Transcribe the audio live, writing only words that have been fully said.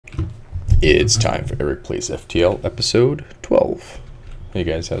It's time for Eric Plays FTL episode 12. Hey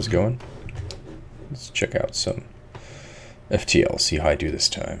guys, how's it going? Let's check out some FTL, see how I do this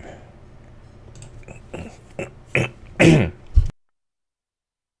time.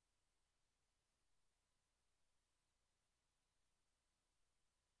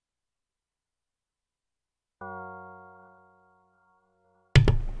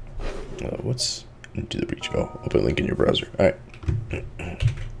 What's into the breach? Oh, open link in your browser. Alright.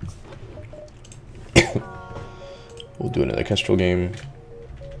 We'll do another Kestrel game.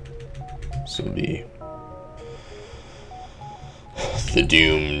 This will be The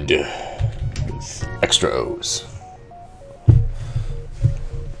Doomed with extra O's.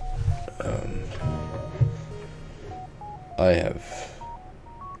 I have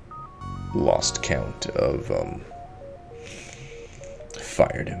lost count of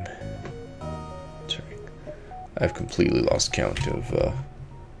fired him. Sorry. I've completely lost count of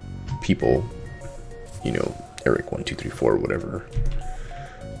people, you know, Eric 1, 2, 3, 4, whatever.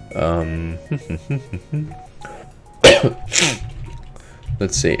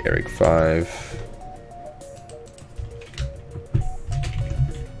 Let's say Eric 5.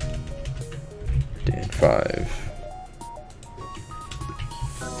 Dan 5.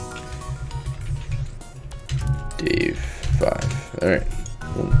 Dave 5. Alright.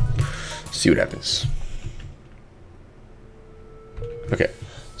 We'll see what happens. Okay.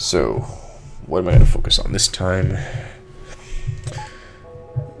 So, what am I going to focus on this time?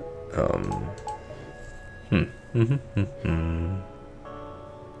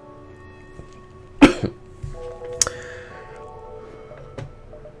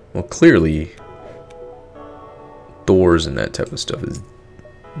 Well, clearly, doors and that type of stuff is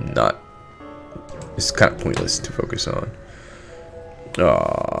not. It's kind of pointless to focus on.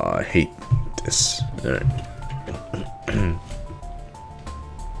 Oh, I hate this. All right.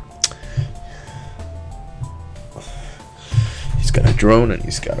 He's got a drone and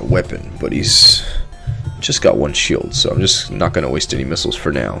he's got a weapon, but he's just got one shield, so I'm just not going to waste any missiles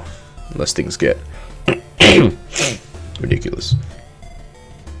for now, unless things get ridiculous.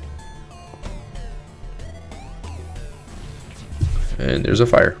 And there's a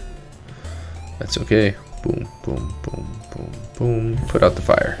fire. That's okay. Boom, boom, boom, boom, boom. Put out the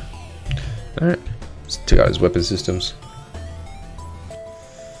fire. Alright. Let's take out his weapon systems.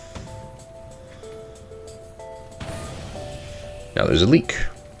 Now there's a leak.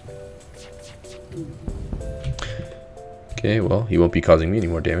 Okay, well, he won't be causing me any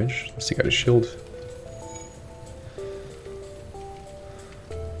more damage. Let's take out his shield.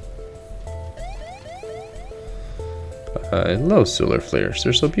 I love solar flares.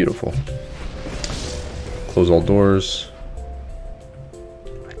 They're so beautiful. Close all doors.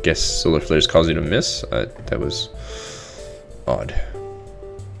 I guess solar flares cause you to miss. That was odd.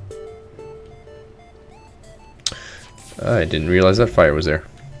 I didn't realize that fire was there.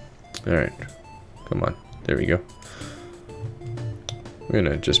 Alright. Come on. There we go. We're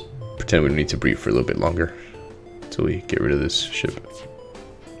gonna just pretend we don't need to breathe for a little bit longer until we get rid of this ship.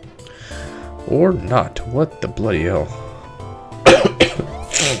 Or not. What the bloody hell?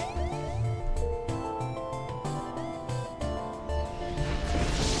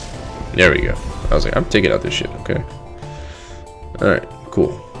 There we go. I was like, I'm taking out this shit, okay? Alright, cool.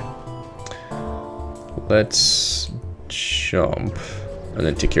 Let's jump and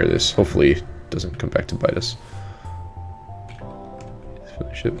then take care of this. Hopefully it doesn't come back to bite us.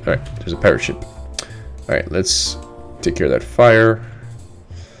 Alright, there's a pirate ship. Alright, let's take care of that fire.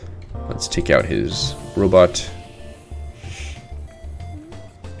 Let's take out his robot.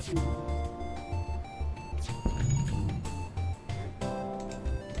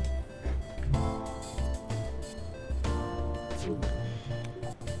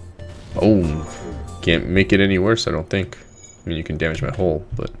 Oh, can't make it any worse, I don't think. I mean, you can damage my hull,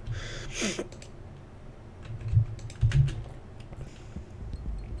 but...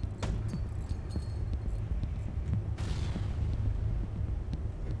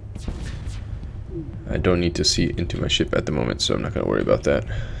 I don't need to see into my ship at the moment, so I'm not going to worry about that.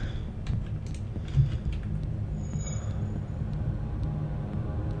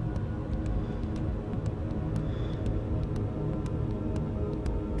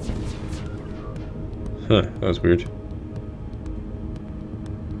 Huh, that was weird.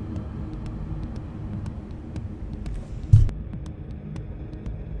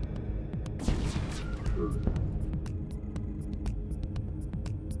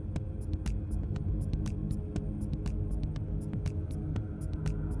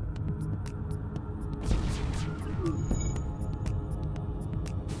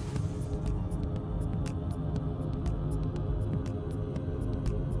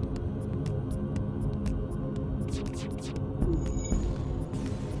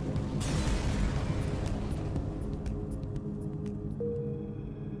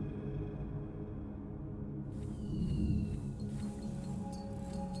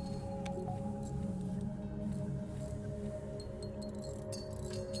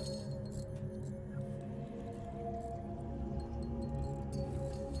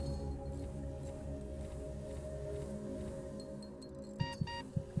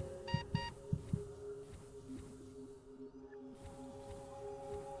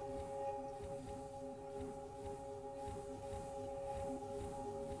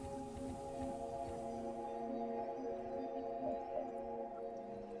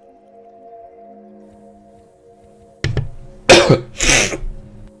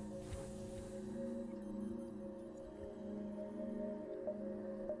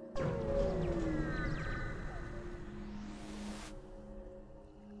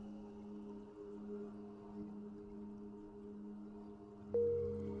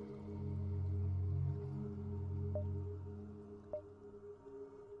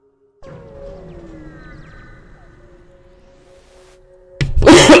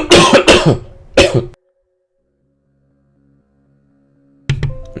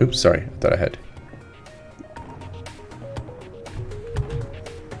 Oops, sorry. I thought I had.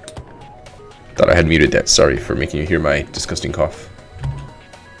 Thought I had muted that. Sorry for making you hear my disgusting cough.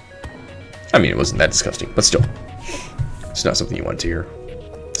 I mean, it wasn't that disgusting, but still. It's not something you want to hear.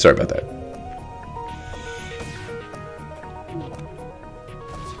 Sorry about that.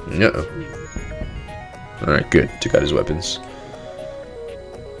 No. Alright, good. Took out his weapons.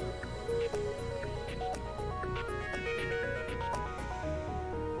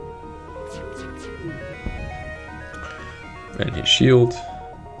 And his shield.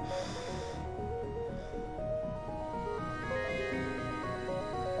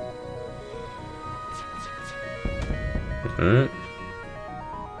 Alright.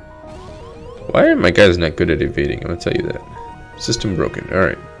 Why are my guys not good at evading? I'm gonna tell you that. System broken.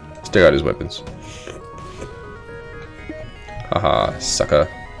 Alright. Stick out his weapons. Haha, sucker.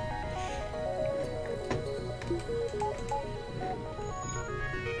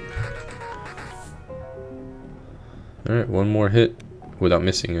 Alright, one more hit without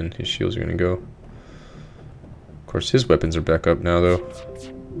missing and his shields are gonna go. Of course, his weapons are back up now, though.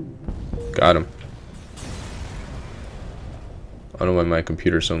 Got him. I don't know why my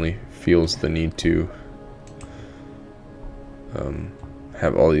computer suddenly feels the need to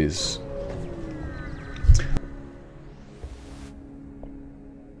have all these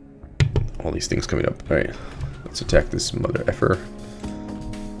things coming up. All right, let's attack this mother effer.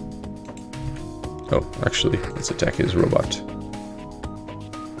 Oh, actually, let's attack his robot.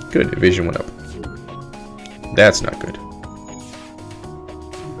 Good, evasion went up. That's not good.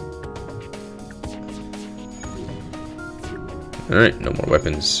 Alright, no more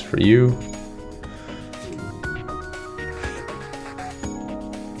weapons for you.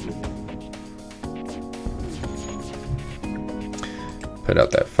 Put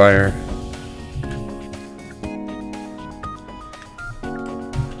out that fire.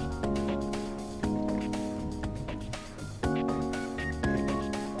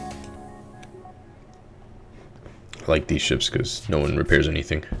 I like these ships because no one repairs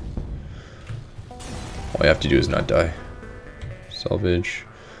anything. All you have to do is not die. Salvage.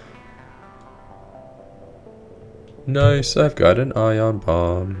 Nice, I've got an ion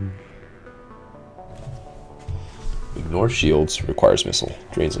bomb. Ignore shields, requires missile.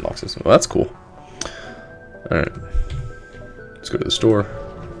 Drains and locks system. Well, that's cool. Alright. Let's go to the store.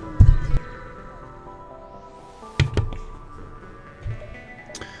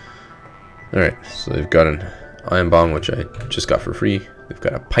 Alright, so they've got an ion bomb, which I just got for free. They've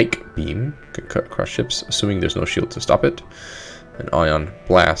got a pike beam, can cut across ships, assuming there's no shield to stop it. An ion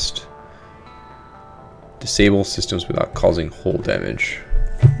blast. Disable systems without causing hull damage.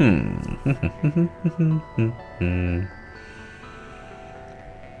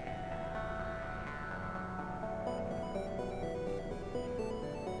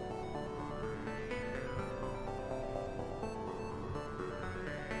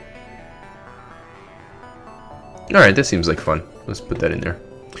 Alright, that seems like fun. Let's put that in there.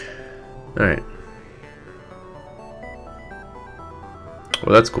 Alright.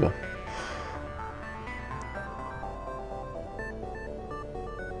 Well, that's cool.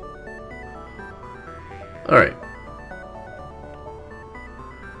 Alright.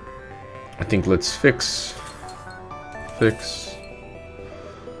 I think let's fix,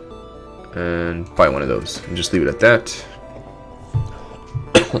 and buy one of those, and just leave it at that.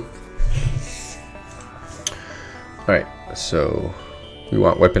 Alright, so we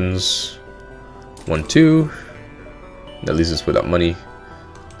want weapons 1, 2. That leaves us without money.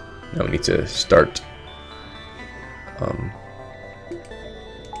 Now we need to start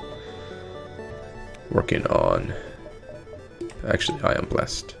working on ion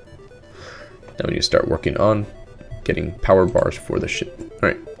blast. Now we need to start working on getting power bars for the ship.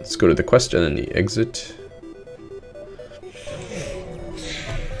 Alright, let's go to the quest and then the exit.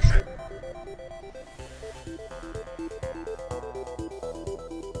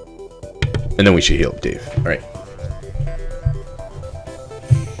 And then we should heal up Dave. Alright.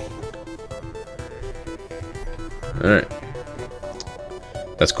 Alright.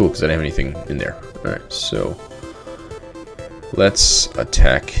 That's cool because I don't have anything in there. Alright, so let's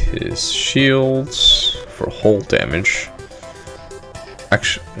attack his shields for hull damage.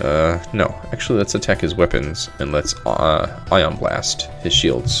 Actually, no. Actually, let's attack his weapons and let's ion blast his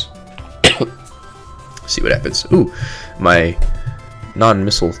shields. See what happens. Ooh, my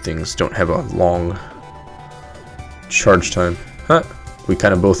non-missile things don't have a long charge time. Huh? We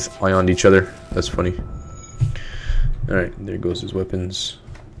kind of both ioned each other. That's funny. Alright, there goes his weapons.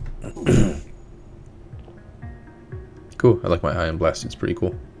 Cool, I like my ion blast, it's pretty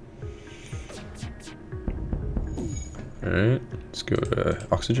cool. Alright, let's go to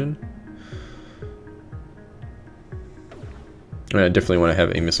oxygen. I mean, I definitely want to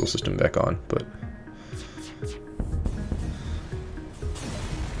have a missile system back on, but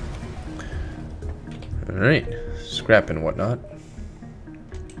alright, scrap and whatnot.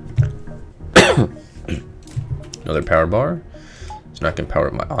 Another power bar. So now I can power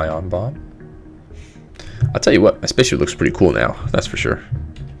up my ion bomb. I'll tell you what, my spaceship looks pretty cool now, that's for sure.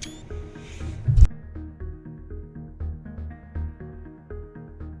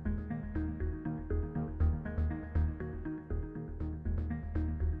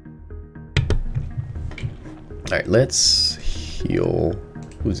 Alright, let's heal.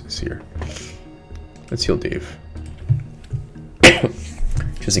 Who's this here? Let's heal Dave.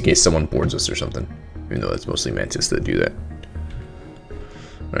 Just in case someone boards us or something. Even though it's mostly Mantis that do that.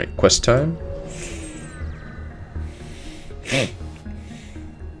 Alright, quest time.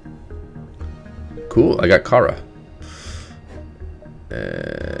 Cool, I got Kara.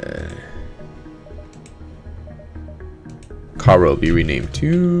 Kara will be renamed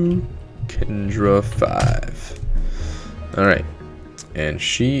to Kendra 5. Alright. And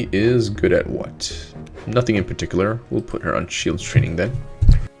she is good at what? Nothing in particular. We'll put her on shields training then.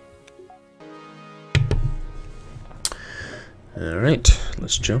 Alright,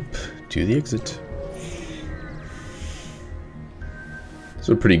 let's jump to the exit. It's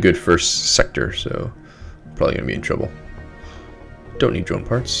a pretty good first sector, so probably gonna be in trouble. Don't need drone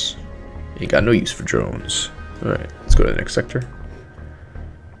parts. Ain't got no use for drones. Alright, let's go to the next sector.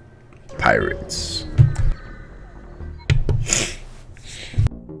 Pirates.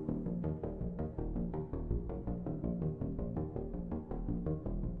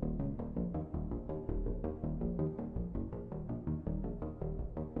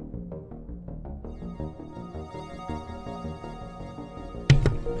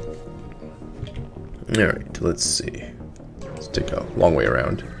 Alright, let's see. Let's take a long way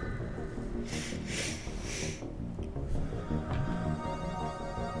around.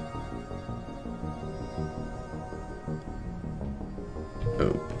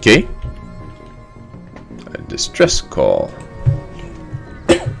 Okay. A distress call.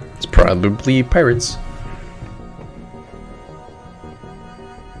 It's probably pirates.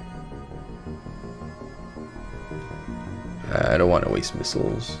 I don't want to waste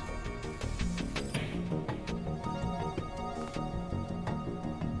missiles.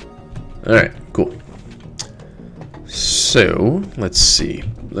 Alright, cool. So, let's see.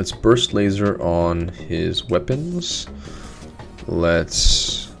 Let's burst laser on his weapons.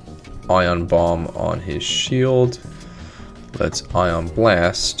 Let's ion bomb on his shield. Let's ion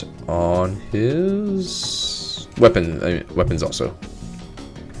blast on his weapons also.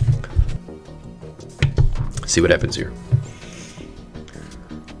 See what happens here.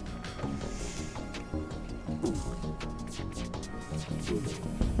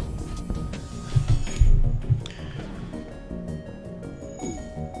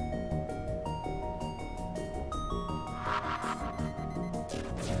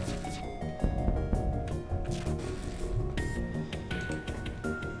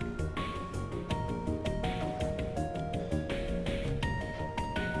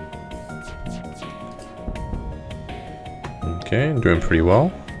 Okay, I'm doing pretty well.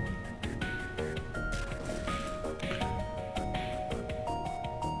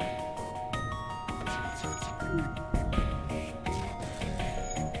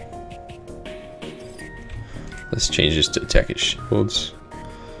 Let's change this to attack his shields.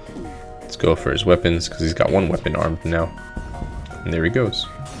 Let's go for his weapons, because he's got one weapon armed now. And there he goes.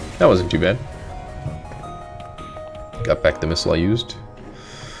 That wasn't too bad. Got back the missile I used.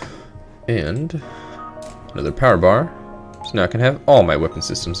 And another power bar. So now I can have all my weapon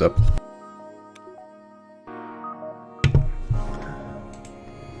systems up.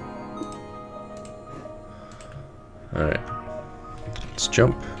 Alright. Let's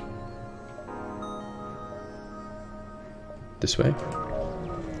jump. This way.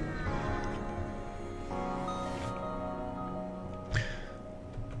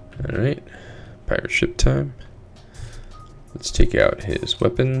 Alright. Pirate ship time. Let's take out his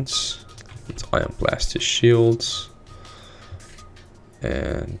weapons. Let's ion blast his shields.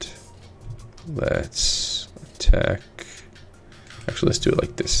 And let's attack. Actually, let's do it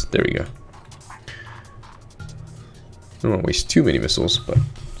like this. There we go. I don't want to waste too many missiles, but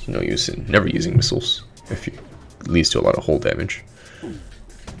there's no use in never using missiles if it leads to a lot of hull damage.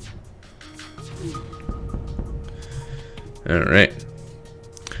 Alright.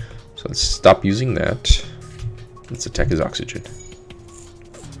 So let's stop using that. Let's attack his oxygen.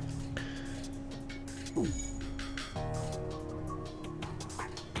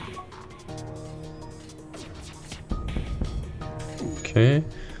 Okay,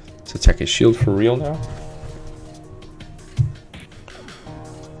 let's attack his shield for real now.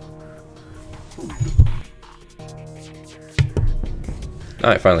 Now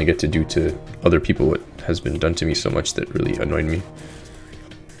I finally get to do to other people what has been done to me so much that really annoyed me.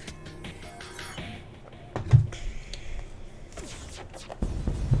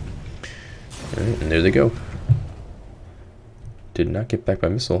 Alright, and there they go. Did not get back my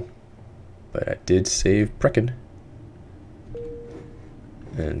missile, but I did save Brecken.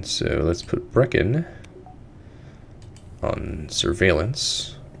 And so let's put Brecken on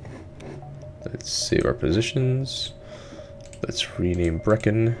surveillance. Let's save our positions. Let's rename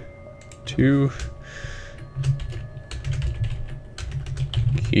Brecken to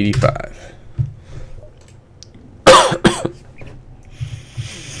 85.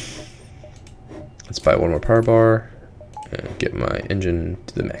 Let's buy one more power bar and get my engine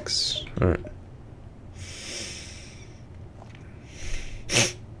to the max. Alright.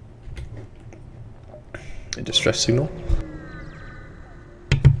 A distress signal.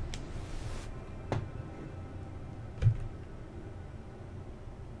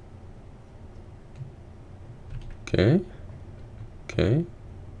 Okay. Okay.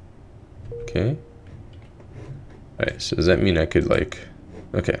 Okay. Alright, so does that mean I could, like...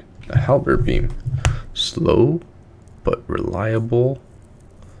 Okay, a halberd beam. Slow, but reliable,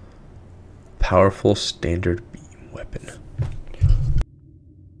 powerful standard beam weapon.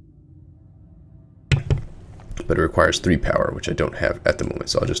 But it requires 3 power, which I don't have at the moment,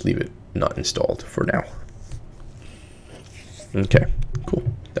 so I'll just leave it not installed for now. Okay, cool.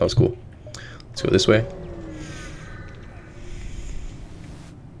 That was cool. Let's go this way.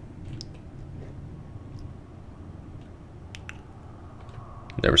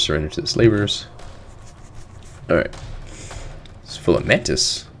 Never surrender to the slavers. Alright. It's full of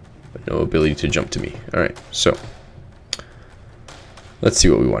mantis, but no ability to jump to me. Alright, so let's see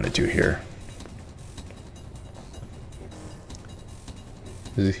what we want to do here.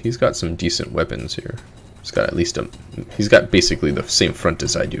 He's got some decent weapons here. He's got at least he's got basically the same front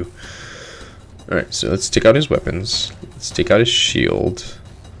as I do. Alright, so let's take out his weapons. Let's take out his shield.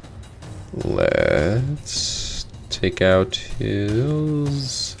 Let's take out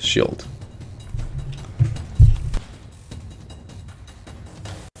his shield.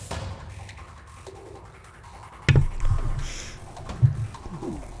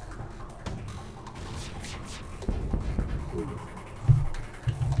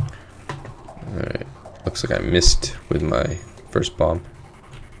 Alright, looks like I missed with my first bomb.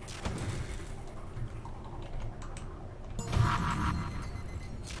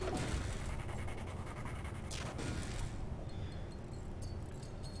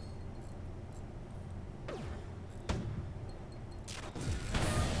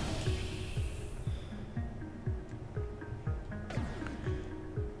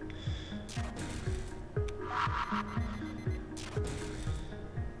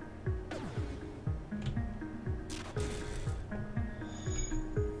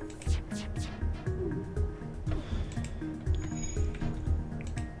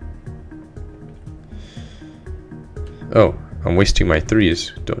 Oh, I'm wasting my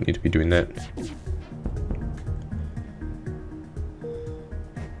 3s. Don't need to be doing that.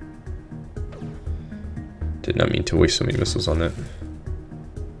 Did not mean to waste so many missiles on that.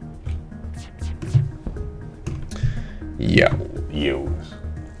 Yeah, yo.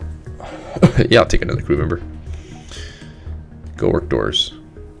 Yeah, I'll take another crew member. Go work doors.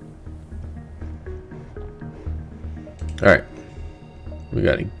 Alright. We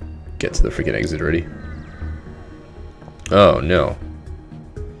gotta get to the freaking exit already. Oh no.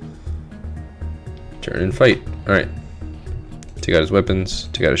 Turn and fight. Alright. Take out his weapons,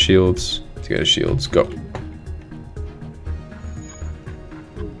 take out his shields, take out his shields, go.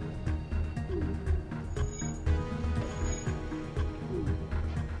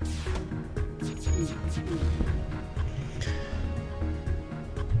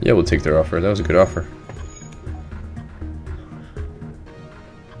 Yeah, we'll take their offer. That was a good offer.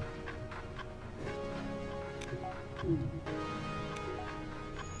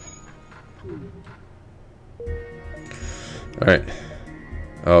 Alright.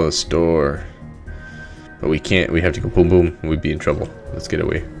 Oh, the store. But we can't. We have to go boom boom. We'd be in trouble. Let's get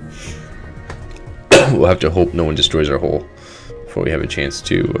away. We'll have to hope no one destroys our hole before we have a chance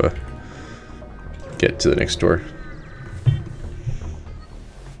to get to the next door.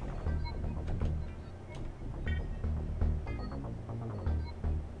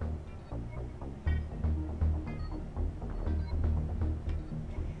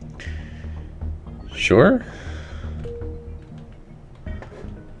 Sure.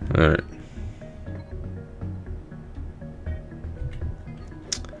 Alright.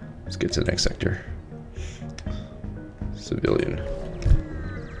 get to the next sector. Civilian.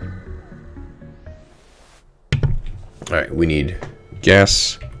 Alright, we need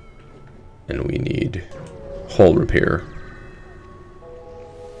gas, and we need hull repair.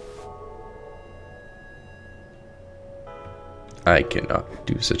 I cannot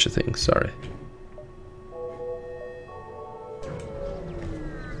do such a thing, sorry.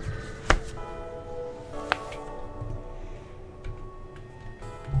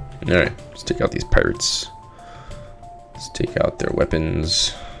 Alright, let's take out these pirates. Let's take out their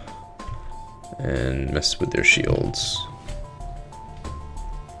weapons and mess with their shields.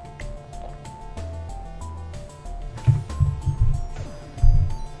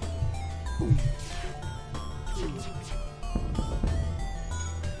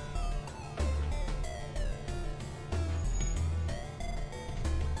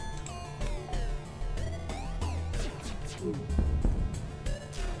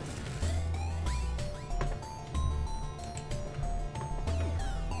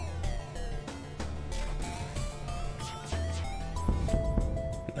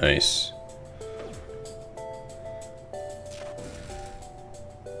 Nice.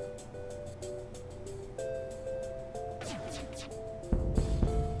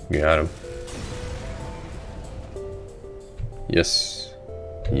 Got him. Yes.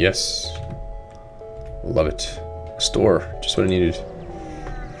 Yes. Love it. Store. Just what I needed.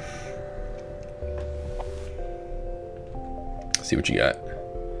 Let's see what you got.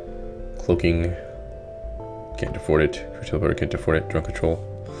 Cloaking. Can't afford it. Crew teleporter can't afford it. Drone control.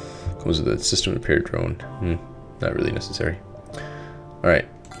 Comes with a system repair drone. Not really necessary. Alright.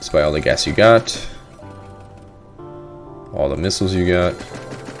 Let's buy all the gas you got. All the missiles you got.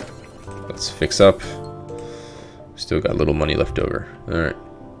 Let's fix up. Still got a little money left over. Alright.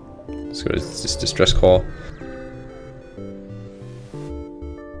 Let's go to this distress call.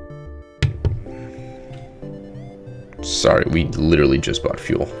 Sorry, we literally just bought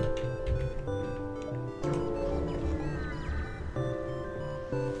fuel.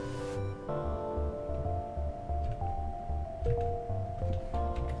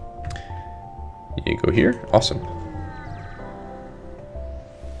 You go here? Awesome.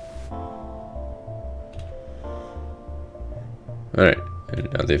 Alright,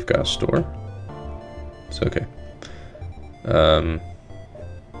 and now they've got a store. It's okay.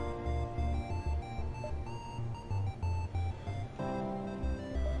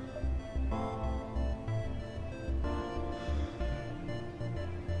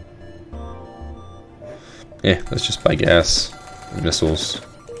 Yeah, let's just buy gas and missiles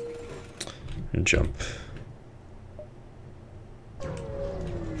and jump.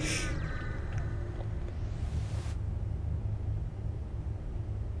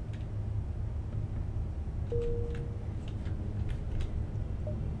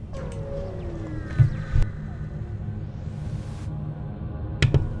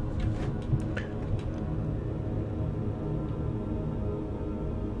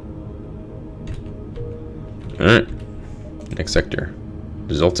 Alright, next sector.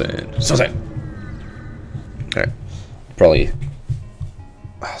 Zoltan. Alright, probably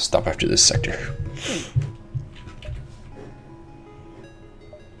stop after this sector.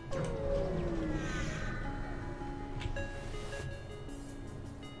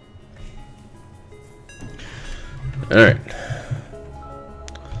 Alright,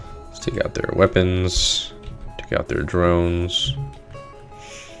 let's take out their weapons, take out their drones.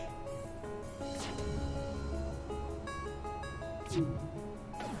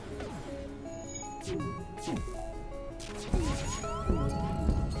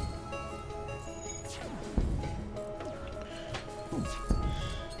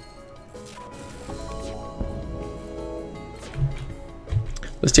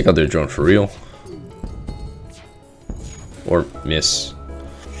 Let's take out their drone for real. Or miss.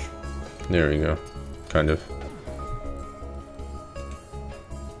 There we go. Kind of.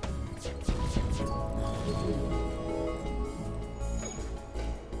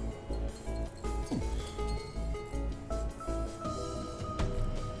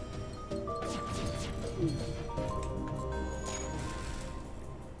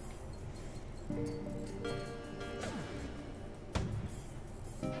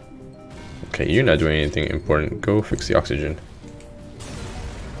 Okay, you're not doing anything important. Go fix the oxygen.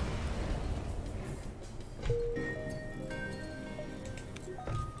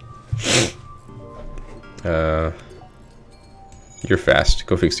 You're fast.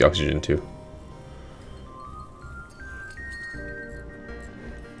 Go fix the oxygen too.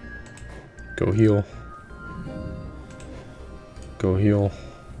 Go heal. Go heal.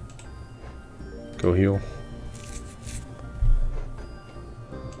 Go heal.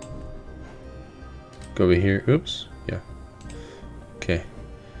 Go over here. Oops. Yeah. Okay.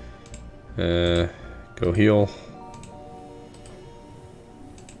 Go heal.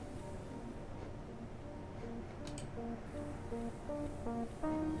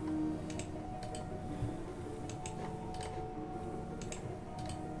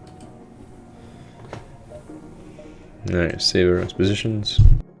 Alright, save everyone's positions.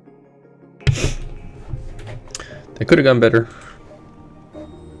 That could have gone better.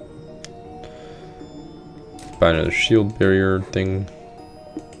 Buy another shield barrier thing.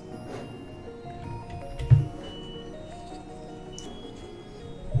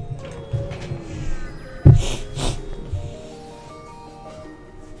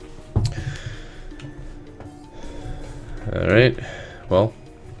 Alright, well,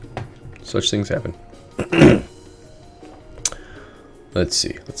 such things happen. Let's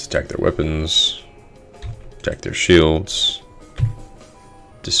see, let's attack their weapons, attack their shields,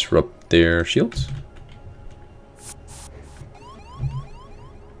 disrupt their shields.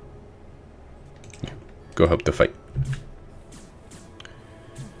 Go help the fight.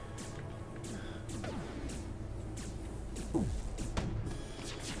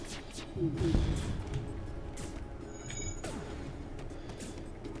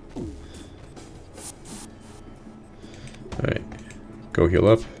 Alright, go heal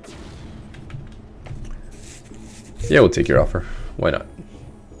up. Yeah, we'll take your offer. Why not?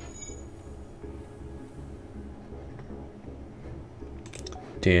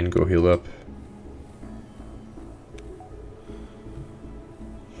 Dan, go heal up.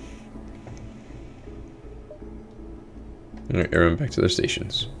 Alright, everyone back to their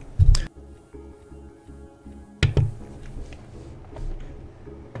stations.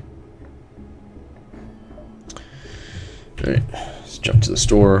 Alright, let's jump to the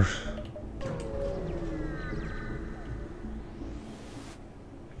store.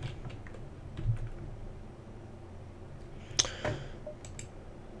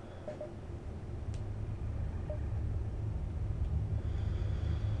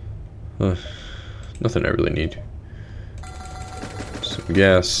 Nothing I really need. Some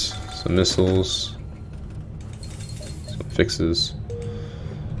gas, some missiles, some fixes.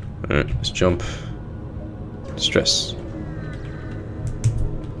 Alright, let's jump. Stress.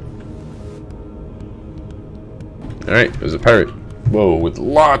 Alright, there's a pirate. Whoa, with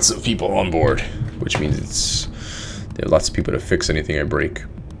lots of people on board. Which means they have lots of people to fix anything I break.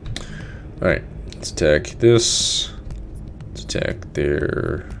 Alright, let's attack this. Let's attack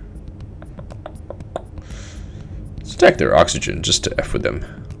their... Let's attack their oxygen, just to F with them.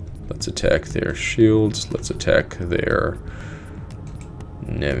 Let's attack their shields. Let's attack their...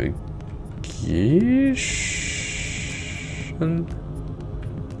 navigation?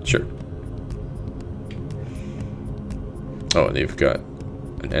 Sure. Oh, and they've got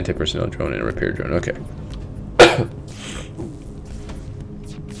an anti-personnel drone and a repair drone. Okay.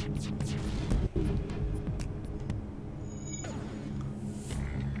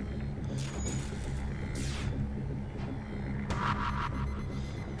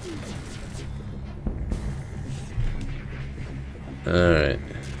 Alright.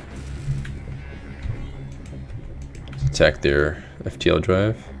 Let's attack their FTL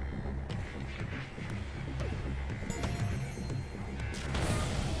drive.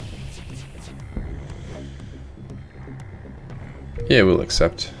 Yeah, we'll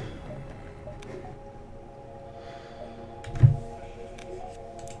accept.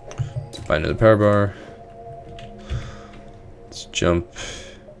 Let's buy another power bar. Let's jump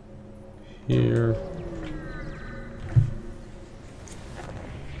here.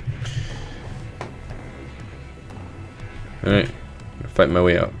 Alright, I'm gonna fight my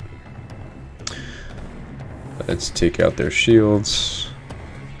way out. Let's take out their shields.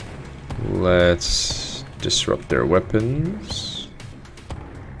 Let's disrupt their weapons.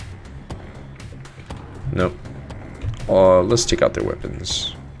 Nope. Let's take out their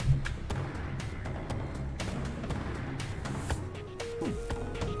weapons.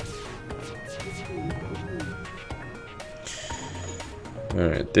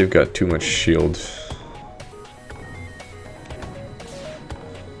 Alright, they've got too much shield.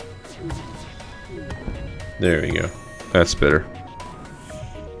 There we go. That's better.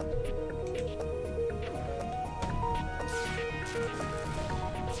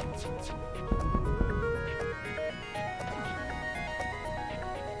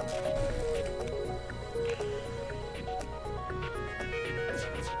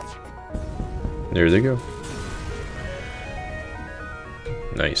 There they go.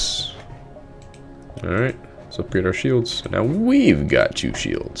 Nice. Alright, let's upgrade our shields. So now we've got 2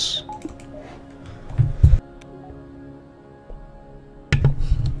 shields.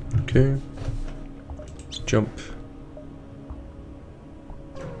 Okay. jump.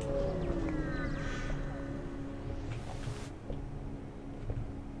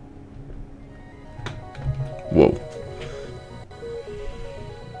 Whoa.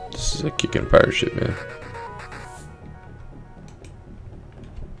 This is a kicking pirate ship, man.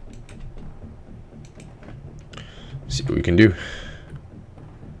 Let's see what we can do.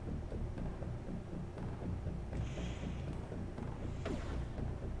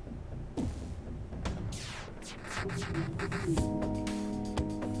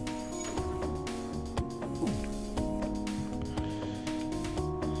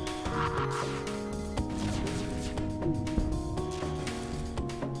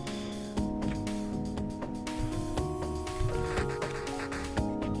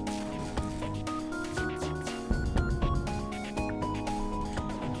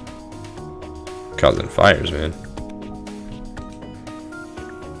 Causing fires, man.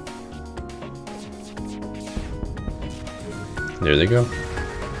 There they go.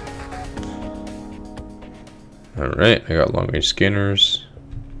 Alright, I got long range scanners,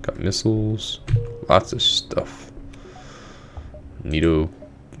 got missiles, lots of stuff. Neato.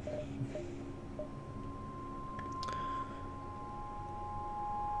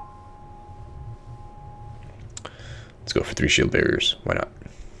 Let's go for 3 shield barriers. Why not?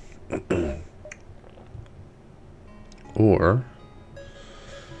 Or,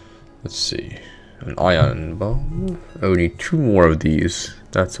 let's see, an ion bomb. I would need 2 more of these.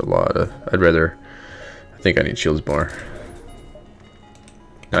 That's a lot of, I think I need shields more.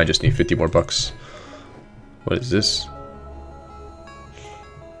 I just need 50 more bucks. What is this?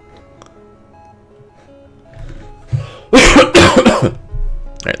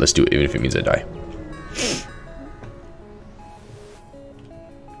 Alright, let's do it, even if it means I die.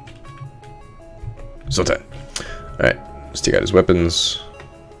 Sultan. Alright, let's take out his weapons.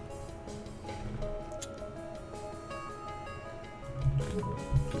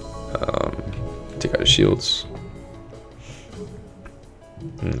 Take out his shields.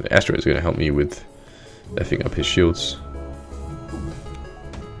 And the asteroid is going to help me with effing up his shields.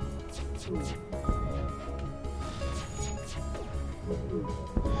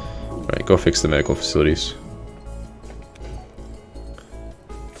 Alright, go fix the medical facilities.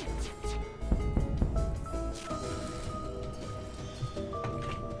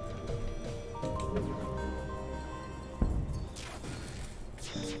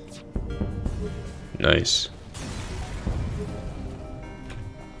 Nice.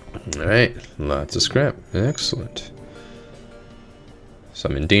 Alright, lots of scrap. Excellent. So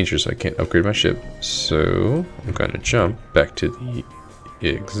I'm in danger, so I can't upgrade my ship. So I'm going to jump back to the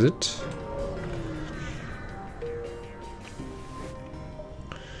exit.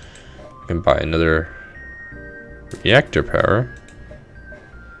 I can buy another reactor power.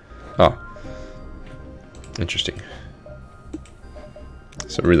 Ah, interesting.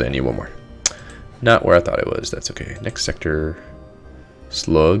 So really I need 1 more. Not where I thought it was. That's okay. Next sector.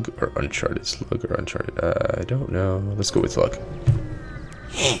 Slug or uncharted? Slug or uncharted? I don't know. Let's go with slug.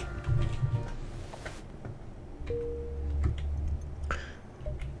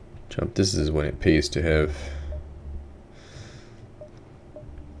 Jump. This is when it pays to have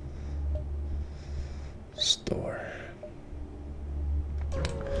store.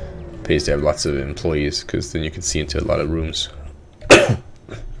 Pays to have lots of employees because then you can see into a lot of rooms.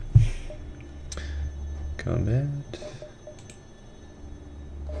 Combat.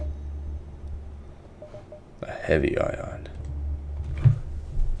 A heavy ion.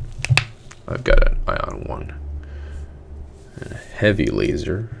 I've got an ion 1. And a heavy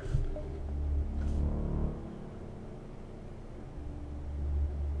laser.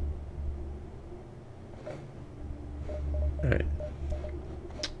 Alright.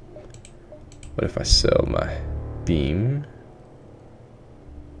 What if I sell my beam?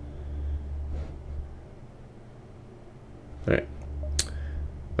 Alright.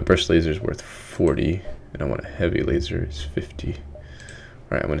 My burst laser is worth 40, and I want a heavy laser, is 50.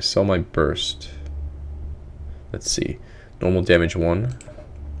 Alright, I'm going to sell my burst. Let's see. Normal damage 1.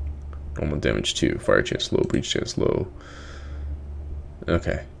 Normal damage 2. Fire chance low, breach chance low.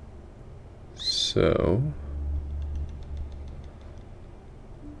 Okay. So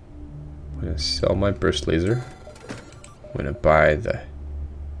I'm going to sell my burst laser. I'm going to buy the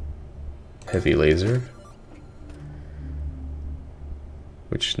heavy laser,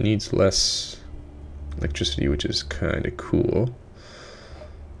 which needs less electricity, which is kind of cool.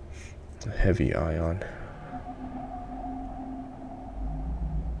 A heavy ion.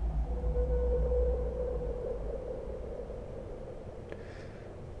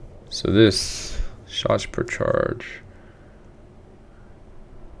 So this shots per charge.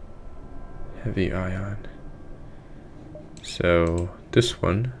 Heavy ion. So this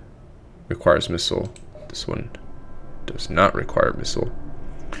one requires missile. This one does not require missile.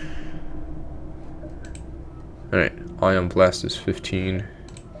 Alright, Ion Blast is 15.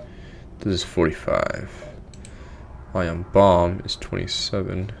 This is 45. Ion Bomb is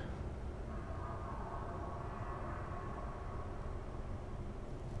 27.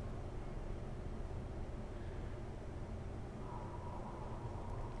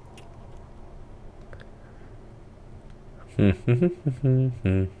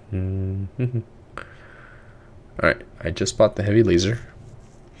 Alright, I just bought the heavy laser.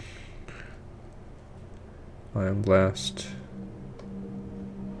 Ion Blast.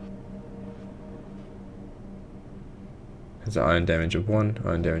 Has an ion damage of 1,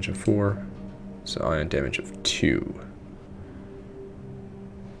 ion damage of 4, so ion damage of 2.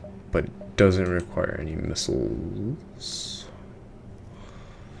 But it doesn't require any missiles.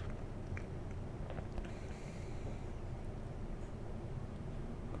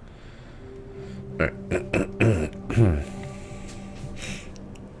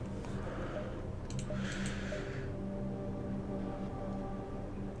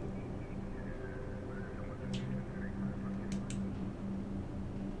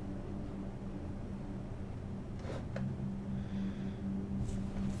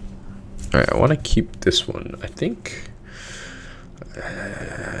 Alright, I want to keep this one, I think.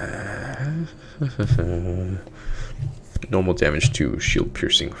 Normal damage 2, shield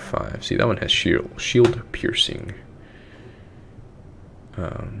piercing 5. See, that one has shield piercing. If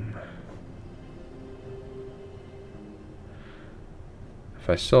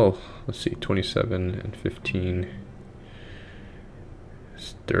I sell, let's see, 27 and 15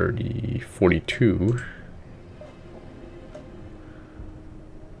 is 30, 42.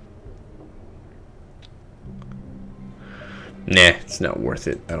 Nah, it's not worth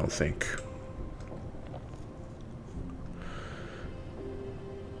it, I don't think.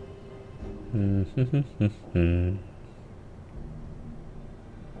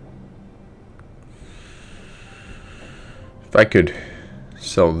 If I could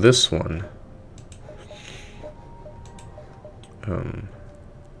sell this one,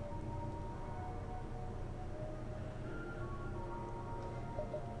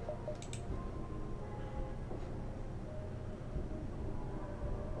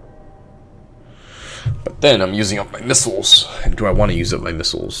 but then I'm using up my missiles. And do I want to use up my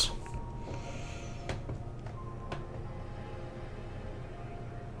missiles?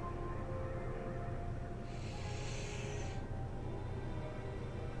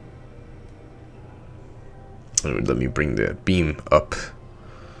 It would let me bring the beam up.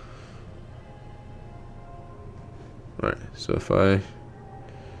 Alright, so if I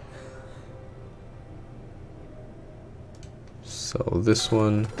sell this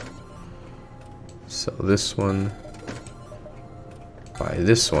one, sell this one, buy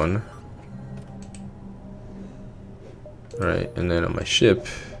this one. Alright, and then on my ship,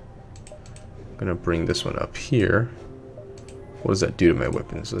 I'm gonna bring this one up here. What does that do to my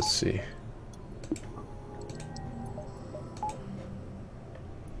weapons? Let's see.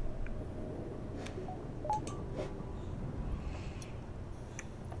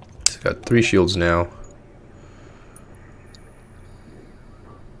 Got 3 shields now.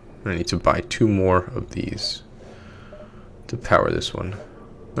 I need to buy 2 more of these to power this one.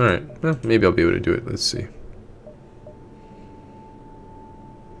 Alright, well, maybe I'll be able to do it. Let's see.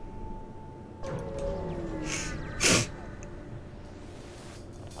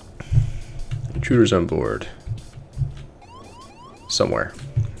 Intruders on board. Somewhere.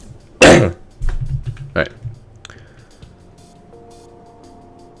 Alright.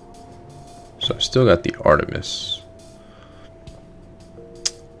 So I've still got the Artemis.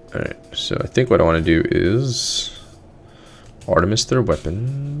 Alright, so I think what I want to do is Artemis their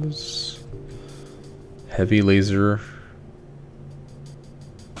weapons, heavy laser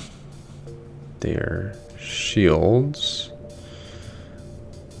their shields,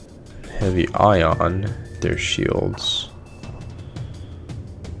 heavy ion their shields.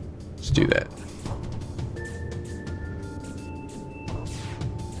 Let's do that.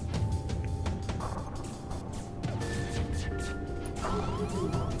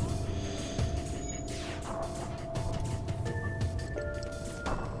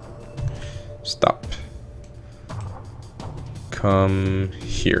 Stop. Come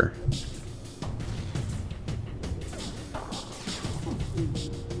here.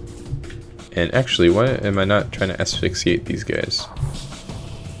 And actually, why am I not trying to asphyxiate these guys?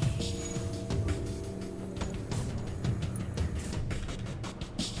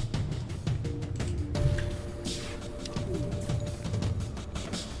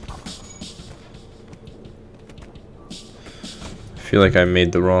 feel like I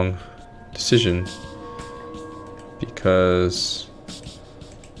made the wrong decision because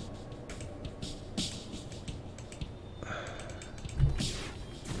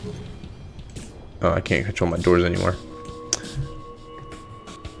oh, I can't control my doors anymore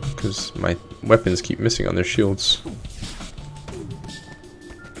because my weapons keep missing on their shields.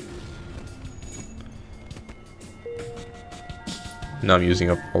 Now I'm using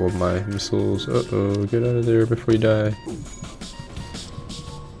up all of my missiles. Uh-oh, get out of there before you die.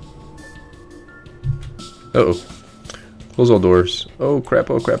 Uh-oh. Close all doors. Oh crap,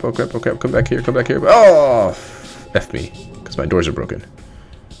 oh crap, oh crap, oh crap. Come back here, come back here. Oh! F me. Because my doors are broken.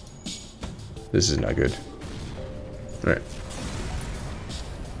 This is not good. Alright.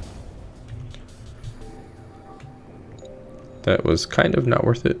 That was kind of not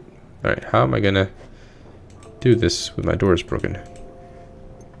worth it. Alright, how am I gonna do this with my doors broken?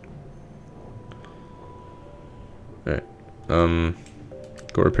 Alright.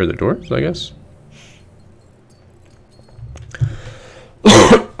 Go repair the doors, I guess.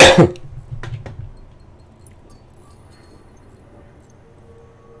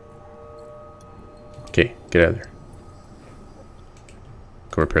 Okay, get out of there.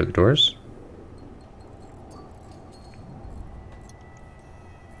 Go repair the doors.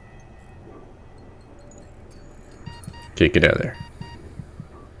 Okay, get out of there.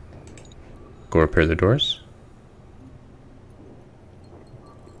 Go repair the doors.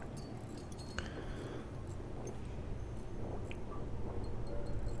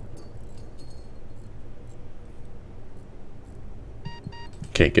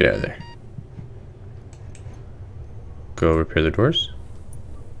 Okay, get out of there. Go repair the doors.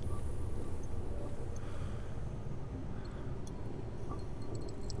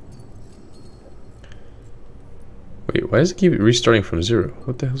 Wait, why does it keep restarting from 0?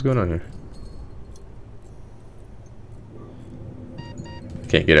 What the hell's going on here?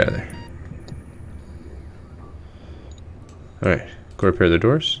 Okay, get out of there. Alright, go repair the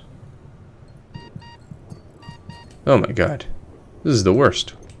doors. Oh my god. This is the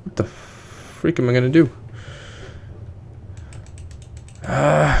worst. What the freak am I gonna do?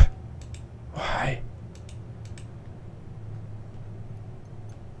 Why?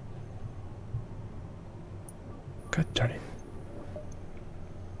 God darn it.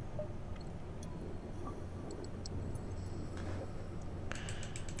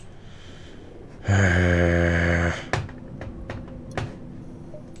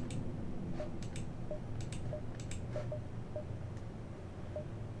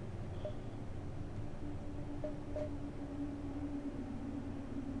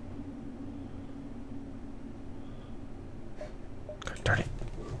 Darn it.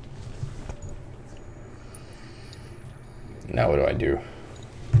 Now what do I do?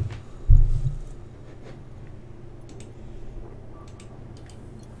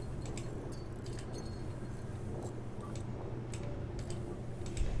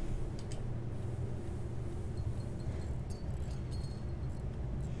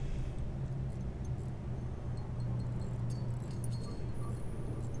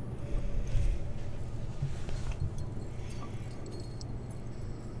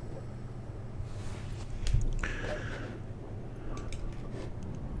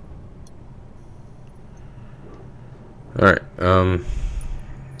 Alright,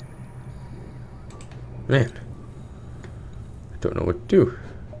 man, I don't know what to do.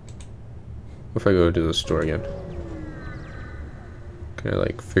 What if I go to the store again? Can I,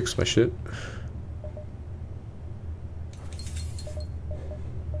 like, fix my shit?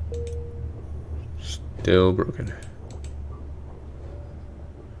 Still broken.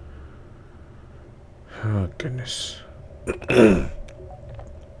 Oh, goodness. I'm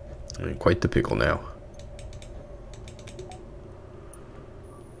in quite the pickle now.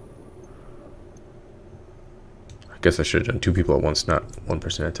 Guess I should have done 2 people at once, not 1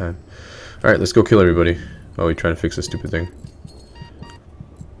 person at a time. Alright, let's go kill everybody while we try to fix this stupid thing.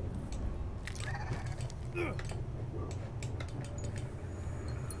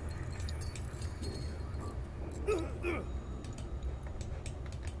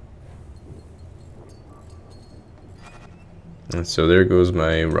 And so there goes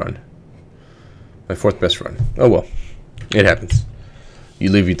my run. My 4th best run. Oh well. It happens. You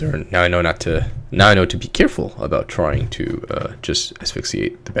live, you learn. Now I know not to. Now I know to be careful about trying to just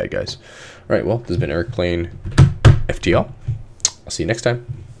asphyxiate the bad guys. All right. Well, this has been Eric playing FTL. I'll see you next time.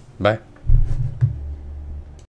 Bye.